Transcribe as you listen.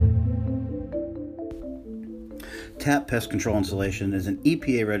TAP Pest Control Installation is an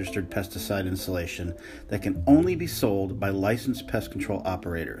EPA-registered pesticide installation that can only be sold by licensed pest control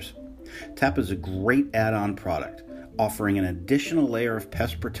operators. TAP is a great add-on product, offering an additional layer of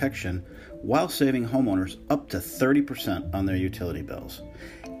pest protection while saving homeowners up to 30% on their utility bills.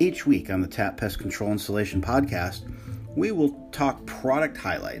 Each week on the TAP Pest Control Installation podcast, we will talk product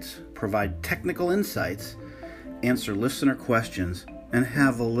highlights, provide technical insights, answer listener questions, and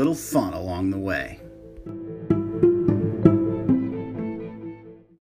have a little fun along the way.